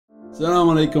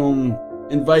Assalamu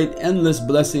alaikum. Invite endless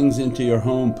blessings into your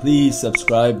home. Please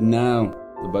subscribe now,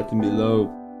 the button below.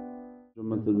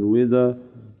 Jum'atul Wida,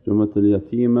 Jum'atul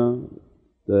Yatima,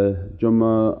 the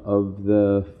Jummah of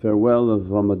the farewell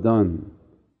of Ramadan.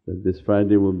 That this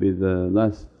Friday will be the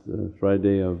last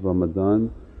Friday of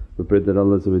Ramadan. We pray that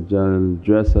Allah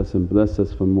dress us and bless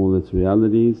us from all its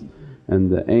realities, and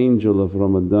the angel of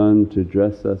Ramadan to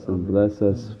dress us and bless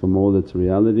us from all its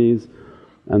realities,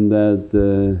 and that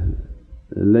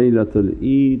Laylatul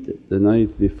Eid, the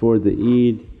night before the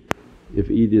Eid,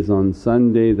 if Eid is on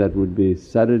Sunday that would be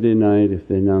Saturday night, if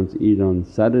they announce Eid on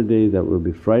Saturday that will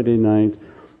be Friday night.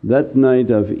 That night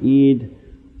of Eid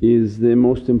is the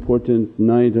most important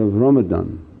night of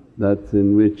Ramadan, that's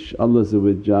in which Allah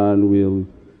will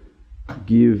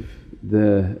give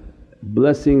the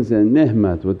blessings and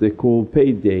ni'mat, what they call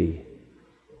payday.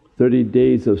 30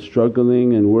 days of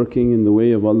struggling and working in the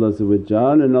way of Allah,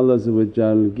 and Allah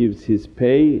gives His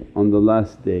pay on the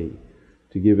last day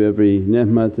to give every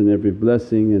ni'mat and every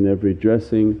blessing and every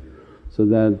dressing, so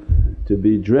that to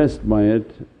be dressed by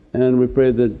it. And we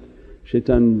pray that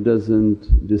shaitan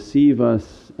doesn't deceive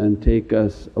us and take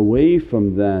us away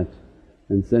from that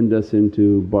and send us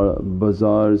into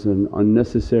bazaars and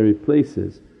unnecessary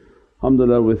places.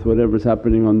 Alhamdulillah, with whatever's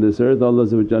happening on this earth, Allah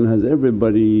has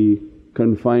everybody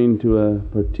confined to a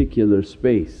particular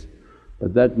space.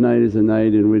 But that night is a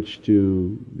night in which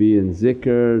to be in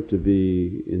zikr, to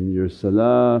be in your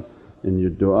salah, in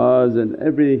your du'as and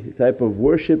every type of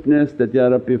worshipness, that, Ya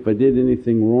Rabbi, if I did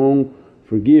anything wrong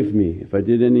forgive me, if I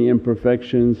did any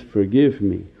imperfections forgive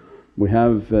me. We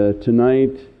have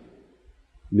tonight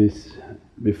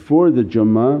before the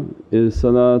Jummah is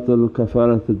Salatul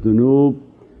Kafaratul Dunub,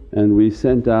 and we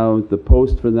sent out the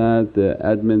post for that. The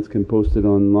admins can post it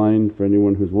online for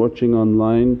anyone who's watching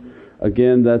online.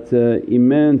 Again, that's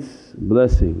immense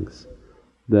blessings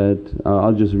that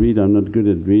I'll just read, I'm not good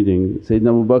at reading.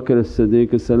 Sayyidina Abu Bakr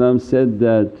as-Siddiq said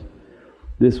that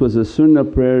this was a sunnah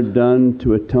prayer done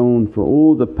to atone for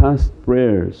all the past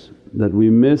prayers that we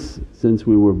miss since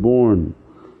we were born.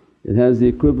 It has the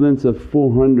equivalence of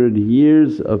 400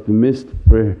 years of missed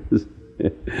prayers.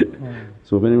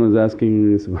 So if anyone's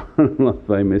asking, subhanAllah, if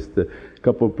I missed a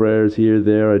couple prayers here,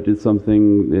 there, I did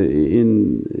something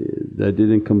that I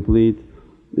didn't complete,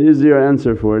 this is your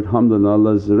answer for it. Alhamdulillah,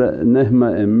 Allah's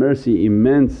ni'mah and mercy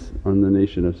immense on the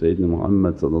nation of Sayyidina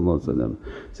Muhammad.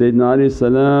 Sayyidina Ali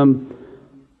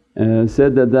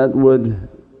said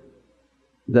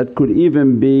that could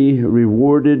even be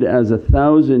rewarded as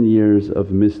 1,000 years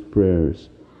of missed prayers.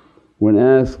 When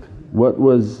asked what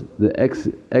was the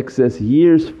excess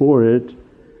years for it,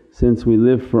 since we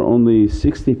live for only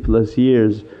 60 plus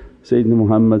years, Sayyidina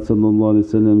Muhammad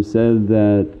said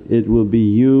that it will be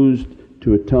used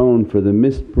to atone for the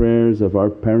missed prayers of our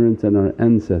parents and our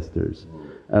ancestors,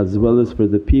 as well as for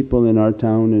the people in our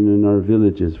town and in our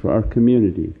villages, for our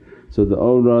community. So the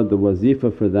awrad, the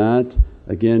wazifa for that,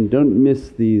 again don't miss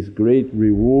these great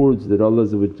rewards that Allah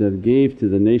gave to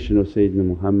the nation of Sayyidina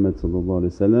Muhammad,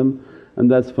 and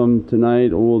that's from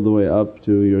tonight all the way up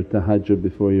to your tahajjud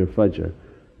before your fajr.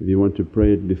 If you want to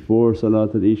pray it before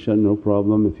Salatul Isha, no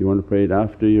problem. If you want to pray it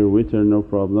after your witr, no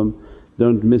problem.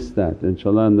 Don't miss that,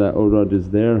 inshaAllah, and that awrad is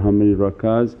there. How many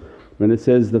rakahs? When it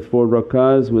says the 4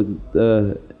 rakahs with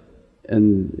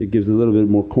and it gives a little bit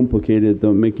more complicated,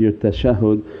 don't make your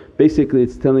tashahhud. Basically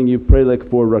it's telling you pray like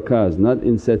 4 rakahs, not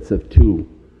in sets of 2.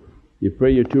 You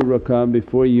pray your 2 rakah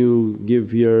before you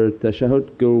give your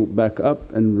tashahhud, go back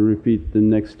up and repeat the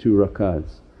next 2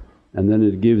 rakahs. And then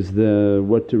it gives the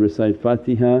what to recite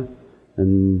Fatiha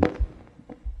and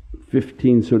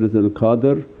 15 Suratul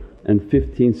Qadr and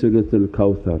 15 Suratul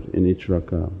Kawthar in each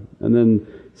rakah. And then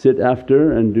sit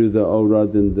after and do the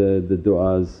awrad and the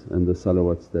du'as and the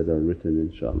salawats that are written,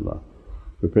 inshaAllah.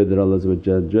 We pray that Allah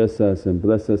dress us and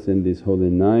bless us in these holy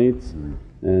nights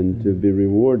and to be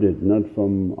rewarded not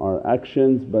from our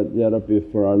actions but, Ya Rabbi,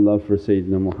 for our love for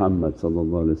Sayyidina Muhammad.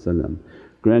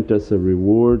 Grant us a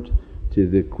reward to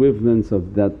the equivalence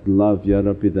of that love, Ya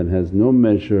Rabbi, that has no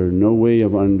measure, no way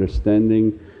of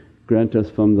understanding. Grant us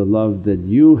from the love that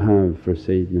You have for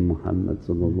Sayyidina Muhammad.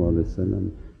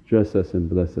 Dress us and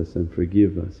bless us and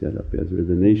forgive us, Ya Rabbi, as we're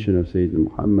the nation of Sayyidina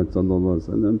Muhammad,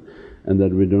 and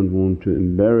that we don't want to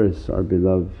embarrass our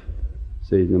beloved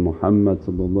Sayyidina Muhammad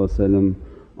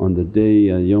on the day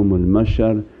Yawmul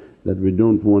Mashar, that we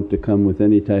don't want to come with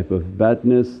any type of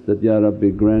badness, that, Ya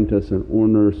Rabbi, grant us an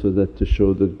honour so that to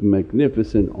show the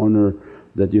magnificent honour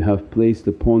that You have placed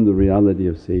upon the reality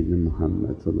of Sayyidina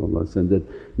Muhammad, that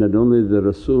not only the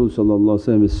Rasul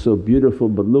is so beautiful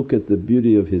but look at the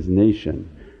beauty of his nation.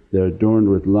 they're adorned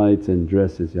with lights and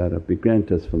dresses, Ya Rabbi.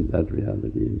 Grant us from that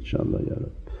reality inshaAllah, Ya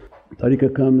Rabbi.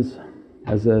 Tariqah comes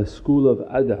as a school of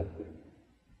adab.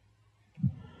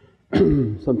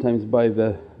 Sometimes by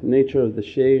the nature of the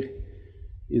shaykh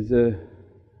is a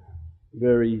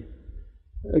very,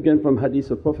 again from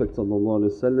hadith of Prophet to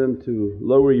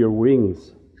lower your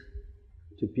wings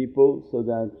to people so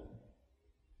that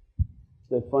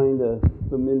they find a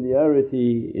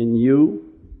familiarity in you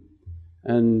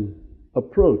and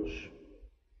approach.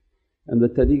 And the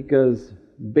tariqah's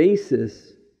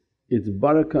basis, its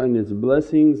barakah and its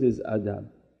blessings is adab.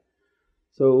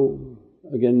 So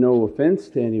again, no offense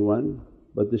to anyone,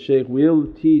 but the shaykh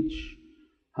will teach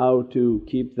how to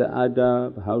keep the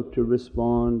adab, how to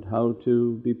respond, how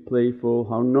to be playful,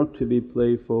 how not to be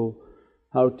playful,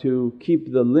 how to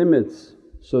keep the limits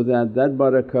so that that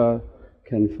barakah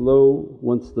can flow.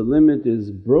 Once the limit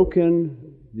is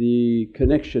broken, the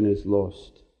connection is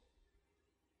lost.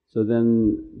 So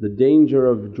then the danger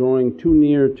of drawing too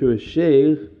near to a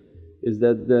shaykh is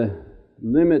that the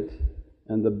limit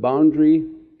and the boundary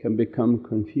can become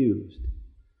confused.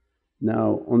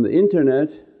 Now on the internet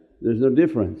there's no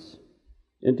difference.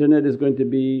 Internet is going to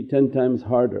be 10 times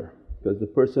harder because the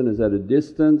person is at a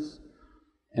distance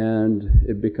and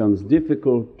it becomes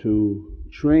difficult to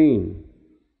train.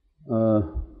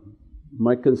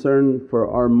 My concern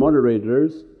for our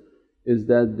moderators is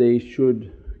that they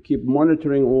should keep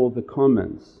monitoring all the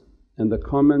comments, and the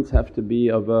comments have to be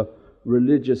of a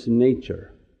religious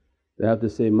nature. They have to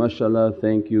say, mashaAllah,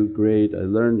 thank you, great, I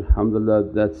learned,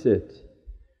 alhamdulillah, that's it.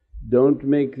 Don't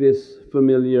make this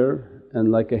familiar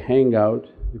and like a hangout,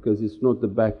 because it's not the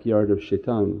backyard of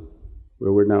shaitan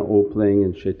where we're now all playing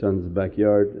in shaitan's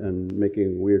backyard and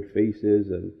making weird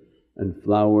faces and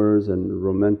flowers and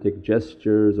romantic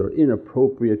gestures or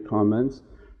inappropriate comments.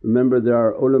 Remember, there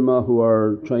are ulama who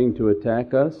are trying to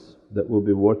attack us that will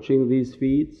be watching these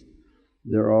feeds.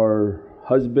 There are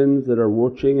husbands that are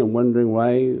watching and wondering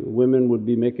why women would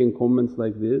be making comments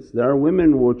like this. There are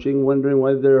women watching wondering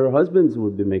why their husbands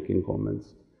would be making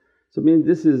comments. So I mean,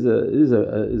 this is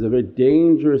a very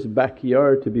dangerous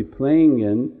backyard to be playing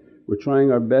in. We're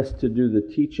trying our best to do the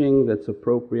teaching that's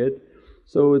appropriate.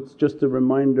 So it's just a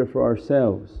reminder for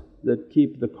ourselves that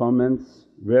keep the comments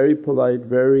very polite,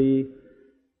 very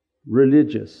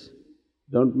religious.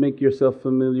 Don't make yourself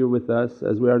familiar with us,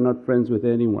 as we are not friends with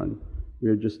anyone. We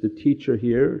are just a teacher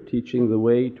here teaching the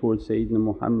way towards Sayyidina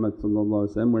Muhammad.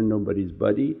 We're nobody's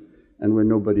buddy and we're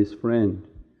nobody's friend.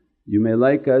 You may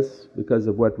like us because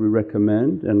of what we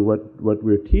recommend and what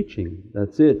we're teaching,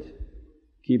 that's it.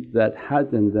 Keep that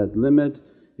had and that limit.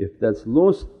 If that's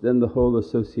lost, then the whole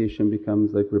association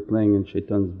becomes like we're playing in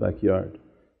shaitan's backyard,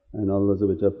 and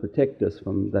Allah protect us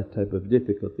from that type of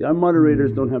difficulty. Our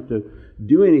moderators don't have to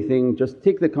do anything, just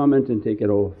take the comment and take it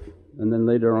off, and then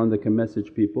later on they can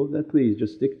message people that please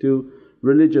just stick to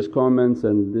religious comments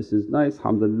and this is nice,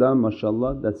 alhamdulillah,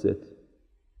 mashaAllah, that's it.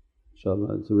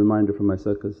 InshaAllah, it's a reminder for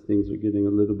myself because things are getting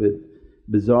a little bit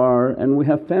bizarre, and we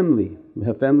have family. We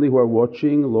have family who are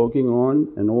watching, logging on,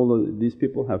 and all of these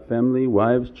people have family,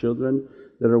 wives, children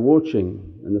that are watching,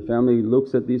 and the family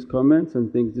looks at these comments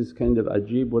and thinks, this kind of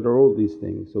ajeeb, what are all these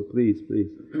things? So please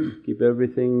keep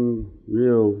everything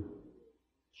real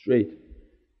straight.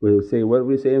 We'll say, what do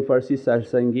we say in Farsi, sar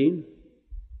sangeen?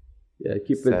 Yeah,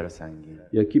 keep it,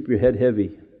 yeah, keep your head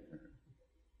heavy.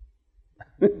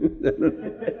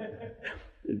 It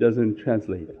doesn't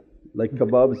translate. Like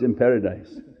kebabs in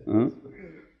paradise.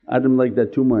 I don't like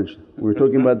that too much. We're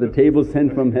talking about the table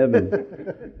sent from heaven.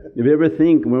 If you ever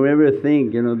think, when we ever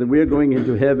think that we're going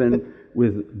into heaven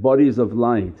with bodies of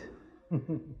light,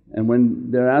 and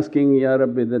when they're asking, Ya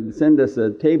Rabbi, that send us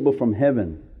a table from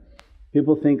heaven,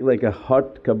 people think like a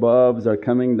hot kebabs are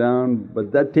coming down,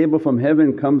 but that table from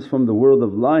heaven comes from the world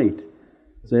of light.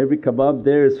 So every kebab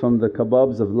there is from the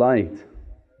kebabs of light,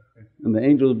 and the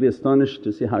angels will be astonished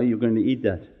to see how you're going to eat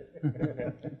that.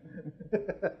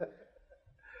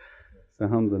 So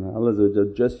alhamdulillah, Allah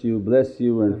just you, bless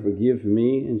you and forgive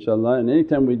me inshaAllah. And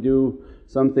anytime we do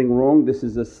something wrong, this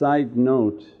is a side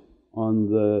note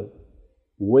on the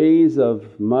ways of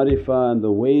marifa and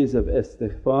the ways of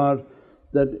istighfar,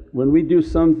 that when we do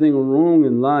something wrong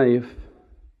in life,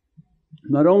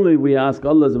 not only we ask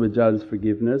Allah's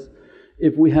forgiveness,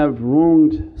 if we have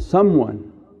wronged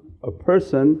someone, a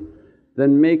person,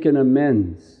 then make an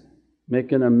amends.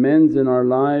 Make an amends in our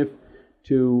life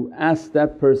to ask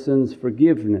that person's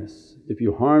forgiveness. If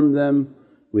you harm them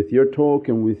with your talk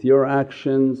and with your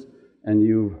actions and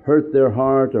you've hurt their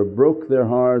heart or broke their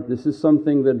heart, this is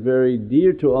something that very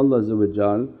dear to Allah,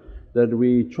 that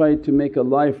we try to make a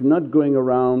life not going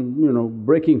around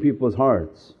breaking people's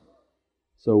hearts.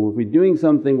 So if we're doing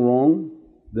something wrong,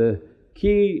 the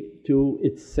key to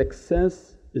its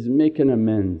success is make an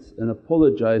amends and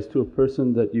apologize to a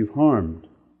person that you've harmed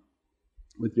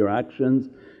with your actions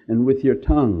and with your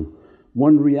tongue.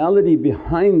 One reality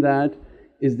behind that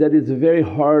is that it's very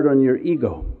hard on your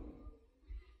ego.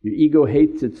 Your ego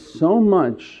hates it so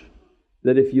much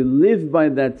that if you live by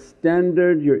that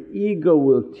standard, your ego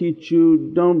will teach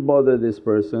you, don't bother this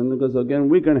person, because again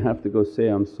we're going to have to go say,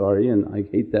 I'm sorry, and I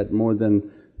hate that more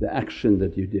than the action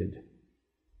that you did.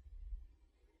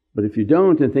 But if you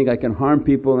don't and think, I can harm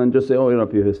people and just say, oh Ya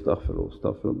Rabbi, astaghfirullah,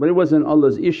 astaghfirullah, but it wasn't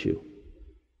Allah's issue.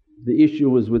 The issue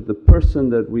was with the person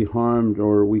that we harmed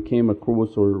or we came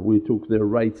across or we took their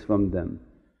rights from them.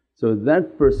 So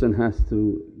that person has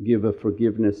to give a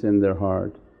forgiveness in their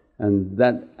heart, and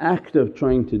that act of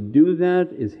trying to do that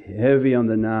is heavy on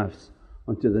the nafs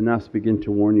until the nafs begin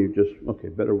to warn you, just, okay,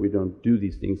 better we don't do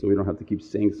these things so we don't have to keep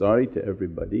saying sorry to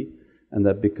everybody, and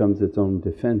that becomes its own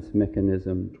defense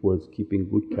mechanism towards keeping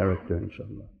good character,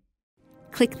 inshaAllah.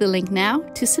 Click the link now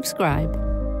to subscribe.